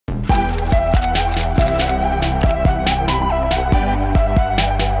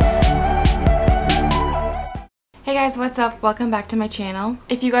guys, what's up? Welcome back to my channel.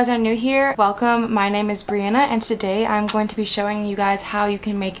 If you guys are new here, welcome. My name is Breanna and today I'm going to be showing you guys how you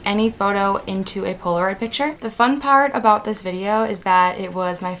can make any photo into a Polaroid picture. The fun part about this video is that it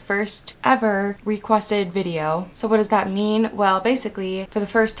was my first ever requested video. So what does that mean? Well, basically, for the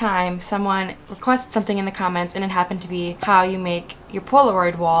first time, someone requested something in the comments and it happened to be how you make your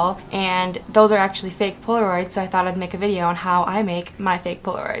Polaroid wall, and those are actually fake Polaroids, so I thought I'd make a video on how I make my fake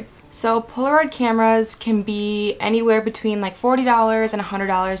Polaroids. So Polaroid cameras can be anywhere between like $40 and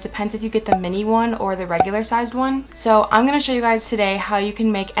 $100, depends if you get the mini one or the regular sized one. So I'm going to show you guys today how you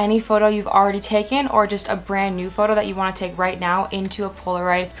can make any photo you've already taken or just a brand new photo that you want to take right now into a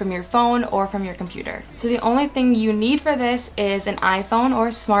Polaroid from your phone or from your computer. So the only thing you need for this is an iPhone or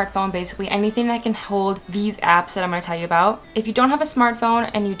a smartphone, basically anything that can hold these apps that I'm going to tell you about. If you don't have a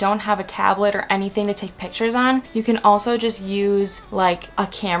smartphone and you don't have a tablet or anything to take pictures on, you can also just use like a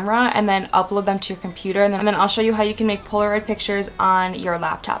camera and then upload them to your computer, and then I'll show you how you can make Polaroid pictures on your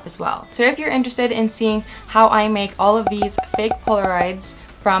laptop as well. So if you're interested in seeing how I make all of these fake Polaroids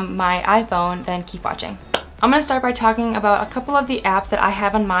from my iPhone, then keep watching. I'm going to start by talking about a couple of the apps that I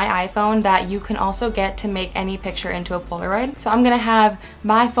have on my iPhone that you can also get to make any picture into a Polaroid. So I'm going to have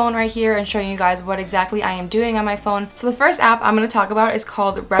my phone right here and showing you guys what exactly I am doing on my phone. So the first app I'm going to talk about is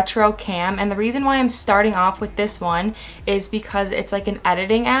called Retro Cam, and the reason why I'm starting off with this one is because it's like an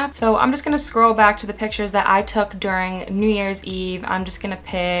editing app. So I'm just going to scroll back to the pictures that I took during New Year's Eve. I'm just going to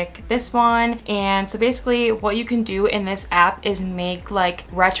pick this one, and so basically what you can do in this app is make like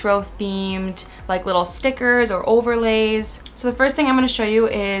retro themed like little stickers or overlays. So the first thing I'm going to show you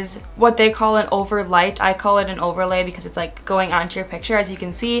is what they call an overlight. I call it an overlay because it's like going onto your picture, as you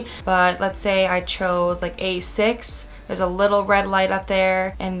can see. But let's say I chose like A6. There's a little red light up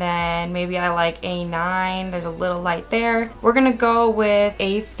there, and then maybe I like A9. There's a little light there. We're gonna go with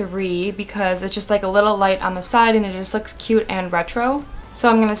A3 because it's just like a little light on the side and it just looks cute and retro. So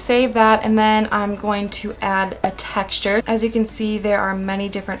I'm going to save that, and then I'm going to add a texture. As you can see, there are many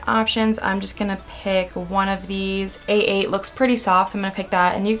different options. I'm just going to pick one of these. A8 looks pretty soft, so I'm going to pick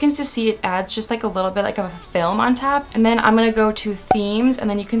that, and you can just see it adds just like a little bit like of a film on top. And then I'm going to go to themes, and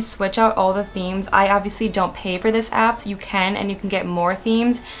then you can switch out all the themes. I obviously don't pay for this app. You can, and you can get more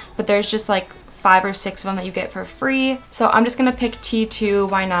themes, but there's just like 5 or 6 of them that you get for free. So I'm just gonna pick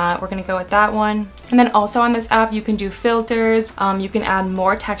T2, why not? We're gonna go with that one. And then also on this app you can do filters, you can add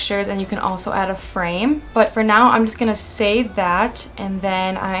more textures, and you can also add a frame. But for now I'm just gonna save that, and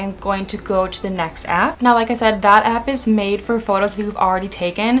then I'm going to go to the next app. Now like I said, that app is made for photos that you've already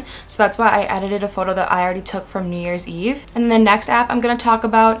taken, so that's why I edited a photo that I already took from New Year's Eve. And the next app I'm gonna talk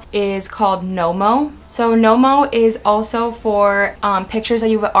about is called NOMO. So NOMO is also for pictures that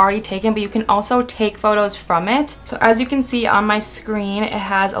you've already taken, but you can also take photos from it. So as you can see on my screen, it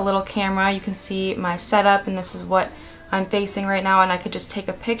has a little camera. You can see my setup, and this is what I'm facing right now, and I could just take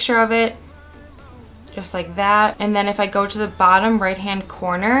a picture of it just like that. And then if I go to the bottom right hand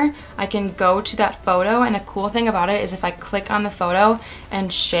corner, I can go to that photo, and the cool thing about it is if I click on the photo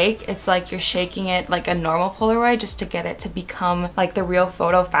and shake, it's like you're shaking it like a normal Polaroid just to get it to become like the real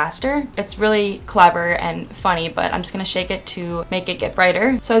photo faster. It's really clever and funny, but I'm just gonna shake it to make it get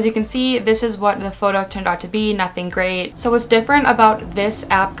brighter. So as you can see, this is what the photo turned out to be, nothing great. So what's different about this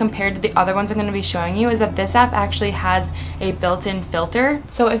app compared to the other ones I'm gonna be showing you is that this app actually has a built-in filter.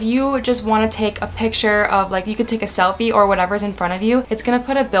 So if you just wanna take a picture of, like, you could take a selfie or whatever's in front of you, it's gonna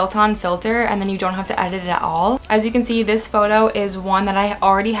put a built-on filter, and then you don't have to edit it at all. As you can see, this photo is one that I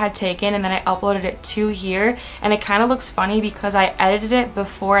already had taken, and then I uploaded it to here, and it kind of looks funny because I edited it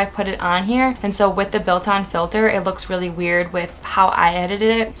before I put it on here, and so with the built-on filter it looks really weird with how I edited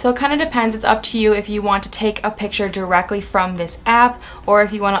it. So it kind of depends. It's up to you if you want to take a picture directly from this app, or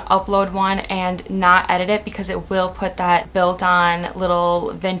if you want to upload one and not edit it, because it will put that built-on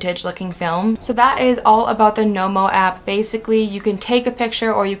little vintage looking film. So that is all about the NOMO app. Basically, you can take a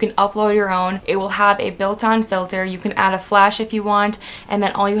picture or you can upload your own. It will have a built-on filter. You can add a flash if you want, and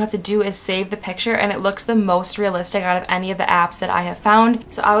then all you have to do is save the picture, and it looks the most realistic out of any of the apps that I have found.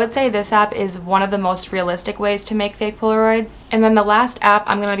 So I would say this app is one of the most realistic ways to make fake Polaroids. And then the last app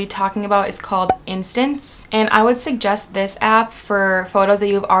I'm going to be talking about is called Instance, and I would suggest this app for photos that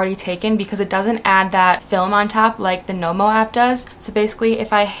you've already taken because it doesn't add that film on top like the NOMO app does. So basically,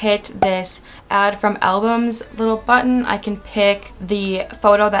 if I hit this add from albums little button, I can pick the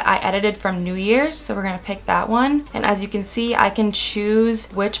photo that I edited from New Year's. So we're gonna pick that one. And as you can see, I can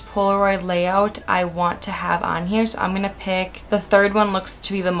choose which Polaroid layout I want to have on here. So I'm gonna pick the third one, looks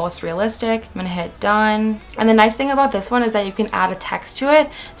to be the most realistic. I'm gonna hit done. And the nice thing about this one is that you can add a text to it.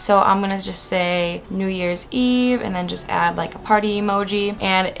 So I'm gonna just say New Year's Eve and then just add like a party emoji.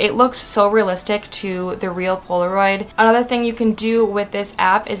 And it looks so realistic to the real Polaroid. Another thing you can do with this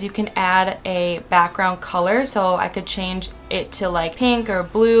app is you can add a background color. So I could change it to like pink or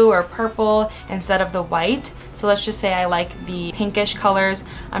blue or purple instead of the white. So let's just say I like the pinkish colors.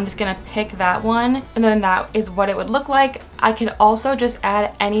 I'm just gonna pick that one, and then that is what it would look like. I can also just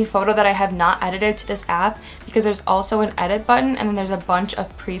add any photo that I have not edited to this app, because there's also an edit button, and then there's a bunch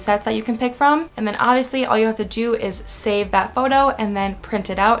of presets that you can pick from. And then obviously all you have to do is save that photo and then print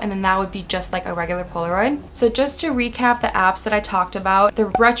it out, and then that would be just like a regular Polaroid. So just to recap the apps that I talked about, the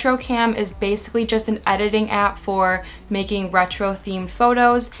RetroCam is basically just an editing app for making retro themed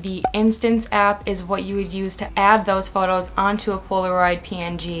photos. The Instance app is what you would use to add those photos onto a Polaroid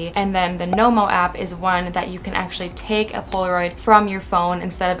PNG, and then the NOMO app is one that you can actually take a Polaroid from your phone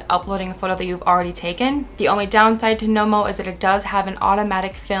instead of uploading a photo that you've already taken. The only downside to NOMO is that it does have an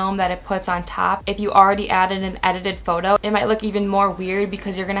automatic film that it puts on top. If you already added an edited photo, it might look even more weird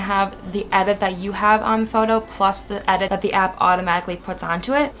because you're gonna have the edit that you have on the photo plus the edit that the app automatically puts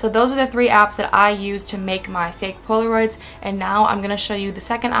onto it. So those are the three apps that I use to make my fake Polaroids, and now I'm gonna show you the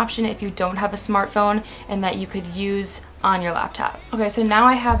second option if you don't have a smartphone and that you could use on your laptop. Okay, so now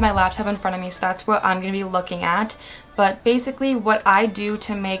I have my laptop in front of me, so that's what I'm gonna be looking at. But basically what I do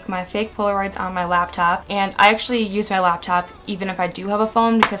to make my fake Polaroids on my laptop, and I actually use my laptop even if I do have a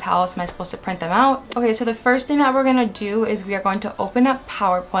phone, because how else am I supposed to print them out? Okay, so the first thing that we're gonna do is we are going to open up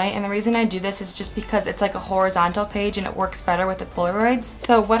PowerPoint, and the reason I do this is just because it's like a horizontal page and it works better with the Polaroids.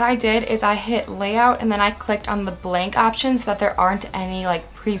 So what I did is I hit layout and then I clicked on the blank option so that there aren't any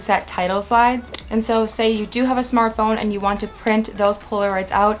like preset title slides. And so say you do have a smartphone and you want to print those Polaroids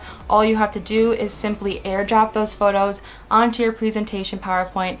out, all you have to do is simply airdrop those photos onto your presentation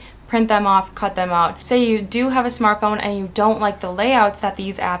PowerPoint, print them off, cut them out. Say you do have a smartphone and you don't like the layouts that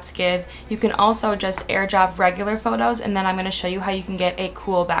these apps give, you can also just airdrop regular photos, and then I'm going to show you how you can get a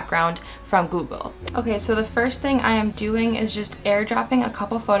cool background from Google. Okay, so the first thing I am doing is just airdropping a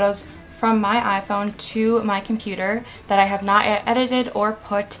couple photos from my iPhone to my computer that I have not edited or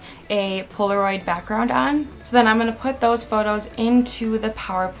put a Polaroid background on. So then I'm going to put those photos into the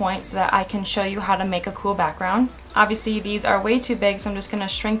PowerPoint so that I can show you how to make a cool background. Obviously these are way too big, so I'm just going to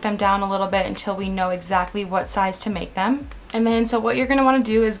shrink them down a little bit until we know exactly what size to make them. And then so what you're going to want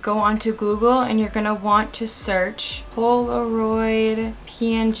to do is go onto Google and you're going to want to search Polaroid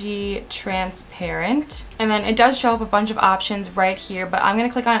PNG transparent. And then it does show up a bunch of options right here, but I'm going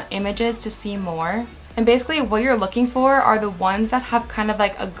to click on images to see more. And basically what you're looking for are the ones that have kind of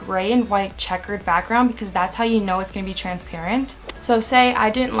like a gray and white checkered background, because that's how you know it's going to be transparent. So say I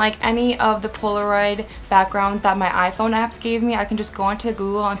didn't like any of the Polaroid backgrounds that my iPhone apps gave me, I can just go into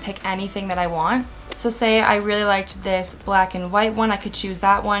Google and pick anything that I want. So say I really liked this black and white one, I could choose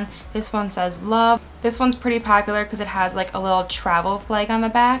that one. This one says love. This one's pretty popular because it has like a little travel flag on the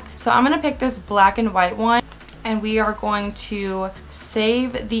back. So I'm going to pick this black and white one, and we are going to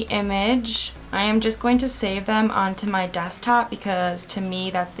save the image. I am just going to save them onto my desktop because to me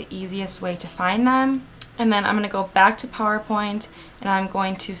that's the easiest way to find them. And then I'm going to go back to PowerPoint and I'm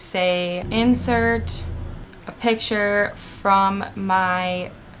going to say insert a picture from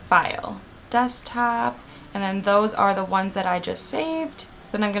my file desktop, and then those are the ones that I just saved.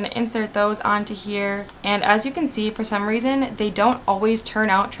 So then I'm going to insert those onto here, and as you can see, for some reason they don't always turn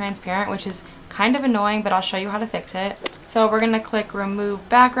out transparent, which is kind of annoying, but I'll show you how to fix it. So we're going to click remove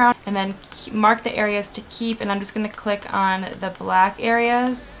background and then mark the areas to keep, and I'm just going to click on the black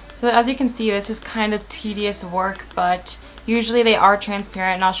areas. So as you can see, this is kind of tedious work, but usually they are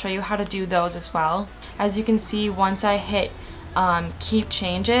transparent, and I'll show you how to do those as well. As you can see, once I hit keep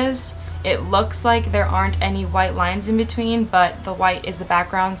changes, it looks like there aren't any white lines in between, but the white is the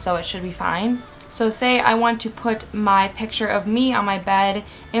background, so it should be fine. So say I want to put my picture of me on my bed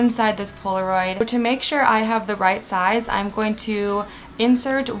inside this Polaroid. So to make sure I have the right size, I'm going to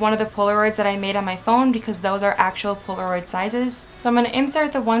insert one of the Polaroids that I made on my phone, because those are actual Polaroid sizes. So I'm going to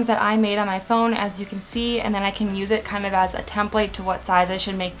insert the ones that I made on my phone, as you can see, and then I can use it kind of as a template to what size I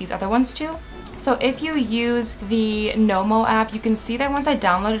should make these other ones to. So if you use the NOMO app, you can see that once I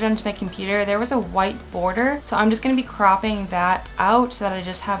downloaded it onto my computer, there was a white border. So I'm just going to be cropping that out so that I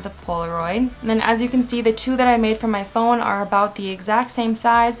just have the Polaroid. And then as you can see, the two that I made from my phone are about the exact same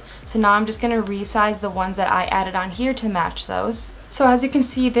size. So now I'm just going to resize the ones that I added on here to match those. So as you can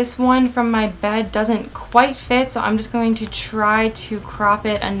see, this one from my bed doesn't quite fit, so I'm just going to try to crop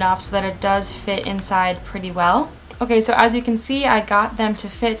it enough so that it does fit inside pretty well. Okay, so as you can see, I got them to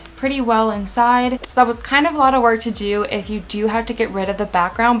fit pretty well inside. So that was kind of a lot of work to do if you do have to get rid of the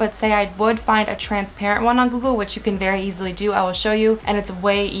background, but say I would find a transparent one on Google, which you can very easily do, I will show you, and it's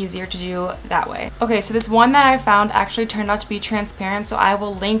way easier to do that way. Okay, so this one that I found actually turned out to be transparent, so I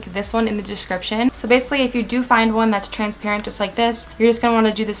will link this one in the description. So basically, if you do find one that's transparent just like this, you're just going to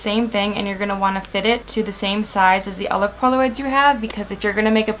want to do the same thing, and you're going to want to fit it to the same size as the other Polaroids you have, because if you're going to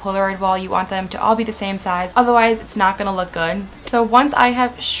make a Polaroid wall, you want them to all be the same size. Otherwise, it's not going to look good. So once I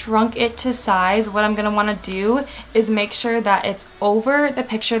have shrunk it to size, what I'm going to want to do is make sure that it's over the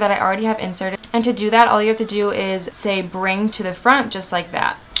picture that I already have inserted. And to do that, all you have to do is say bring to the front, just like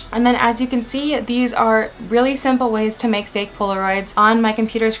that. And then as you can see, these are really simple ways to make fake Polaroids. On my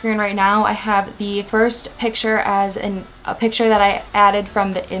computer screen right now, I have the first picture as a picture that I added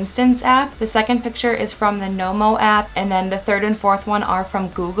from the Instance app. The second picture is from the NOMO app, and then the third and fourth one are from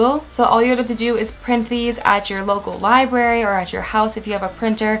Google. So all you have to do is print these at your local library or at your house if you have a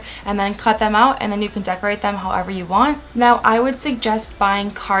printer, and then cut them out, and then you can decorate them however you want. Now, I would suggest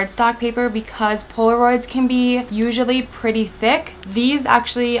buying cardstock paper because Polaroids can be usually pretty thick. These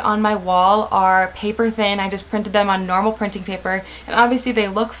actually on my wall are paper thin. I just printed them on normal printing paper, and obviously they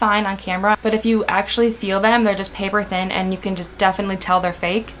look fine on camera, but if you actually feel them, they're just paper thin, and you can just definitely tell they're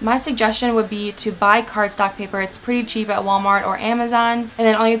fake. My suggestion would be to buy cardstock paper. It's pretty cheap at Walmart or Amazon, and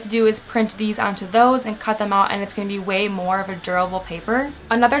then all you have to do is print these onto those and cut them out, and it's going to be way more of a durable paper.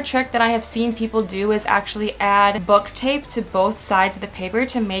 Another trick that I have seen people do is actually add book tape to both sides of the paper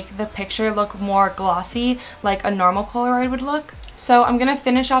to make the picture look more glossy, like a normal Polaroid would look. So I'm going to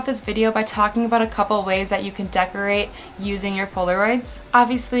finish off this video by talking about a couple ways that you can decorate using your Polaroids.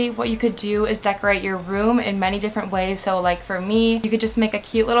 Obviously, what you could do is decorate your room in many different ways. So like for me, you could just make a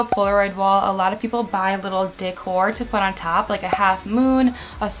cute little Polaroid wall. A lot of people buy little decor to put on top, like a half moon,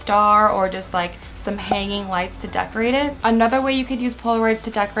 a star, or just like some hanging lights to decorate it. Another way you could use Polaroids to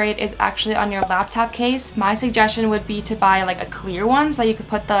decorate is actually on your laptop case. My suggestion would be to buy like a clear one, so you could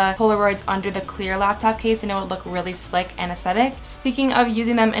put the Polaroids under the clear laptop case and it would look really slick and aesthetic. Speaking of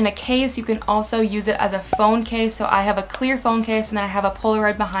using them in a case, you can also use it as a phone case. So I have a clear phone case and then I have a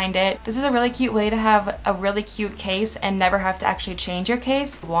Polaroid behind it. This is a really cute way to have a really cute case and never have to actually change your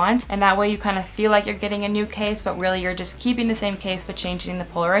case if you want, and that way you kind of feel like you're getting a new case, but really you're just keeping the same case but changing the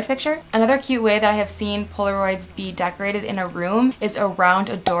Polaroid picture. Another cute way that I have seen Polaroids be decorated in a room is around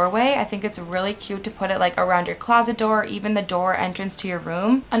a doorway. I think it's really cute to put it like around your closet door, even the door entrance to your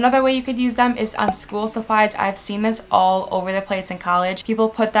room. Another way you could use them is on school supplies. I've seen this all over the place in college. People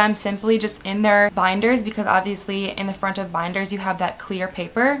put them simply just in their binders because obviously in the front of binders you have that clear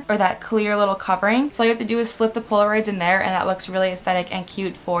paper or that clear little covering. So all you have to do is slip the Polaroids in there and that looks really aesthetic and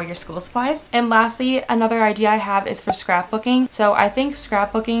cute for your school supplies. And lastly, another idea I have is for scrapbooking. So I think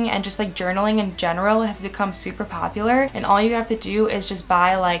scrapbooking and just like journaling in general has become super popular, and all you have to do is just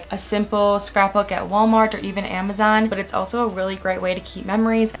buy like a simple scrapbook at Walmart or even Amazon, but it's also a really great way to keep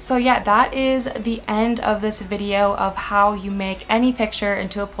memories. So yeah, that is the end of this video of how you make any picture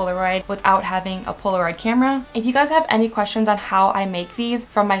into a Polaroid without having a Polaroid camera. If you guys have any questions on how I make these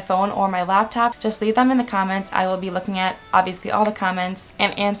from my phone or my laptop, just leave them in the comments. I will be looking at obviously all the comments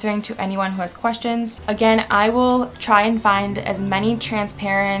and answering to anyone who has questions. Again, I will try and find as many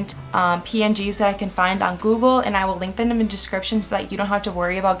transparent PNGs that I can find on Google, and I will link them in the description so that you don't have to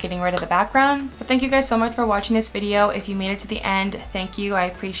worry about getting rid of the background. But thank you guys so much for watching this video. If you made it to the end, thank you, I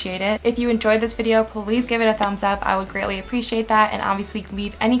appreciate it. If you enjoyed this video, please give it a thumbs up. I would greatly appreciate that, and obviously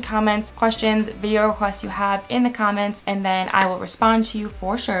leave any comments, questions, video requests you have in the comments, and then I will respond to you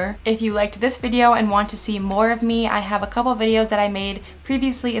for sure. If you liked this video and want to see more of me, I have a couple videos that I made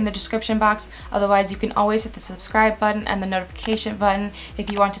previously in the description box. Otherwise, you can always hit the subscribe button and the notification button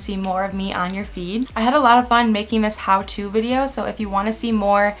if you want to see more of me on your feed. I had a lot of fun making this how-to video, so if you want to see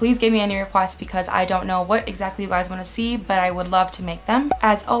more, please give me any requests because I don't know what exactly you guys want to see, but I would love to make them.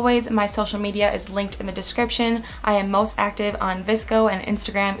 As always, my social media is linked in the description. I am most active on Visco and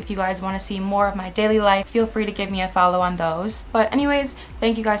Instagram. If you guys want to see more of my daily life, feel free to give me a follow on those. But anyways,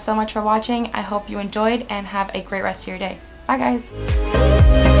 thank you guys so much for watching. I hope you enjoyed and have a great rest of your day. Bye guys!